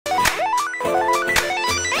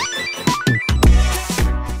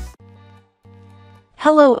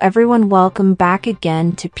Hello everyone, welcome back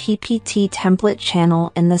again to PPT Template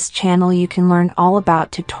channel. In this channel you can learn all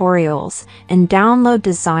about tutorials and download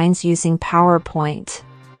designs using PowerPoint.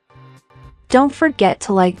 Don't forget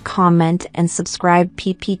to like, comment and subscribe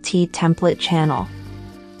PPT Template channel.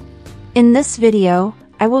 In this video,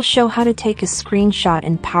 I will show how to take a screenshot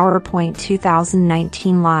in PowerPoint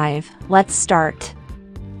 2019 Live. Let's start.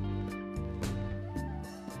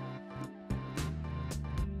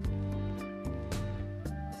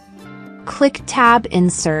 Click Tab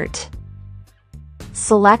Insert.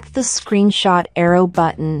 Select the screenshot arrow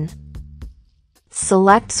button.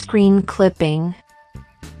 Select Screen Clipping.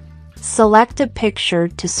 Select a picture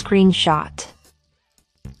to screenshot.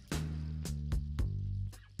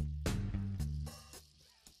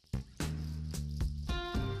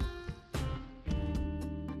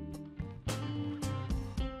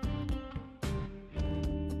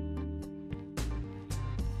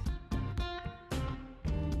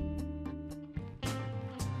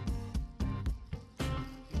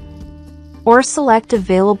 Or select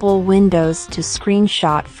available windows to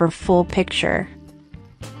screenshot for full picture.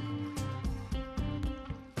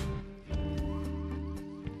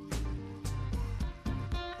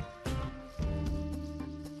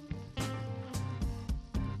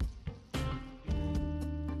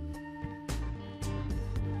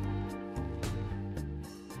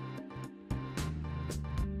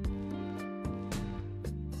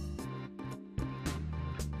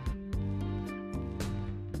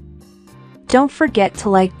 Don't forget to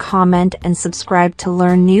like, comment, and subscribe to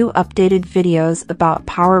learn new updated videos about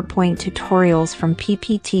PowerPoint tutorials from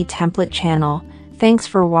PPT Template channel. Thanks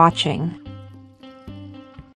for watching.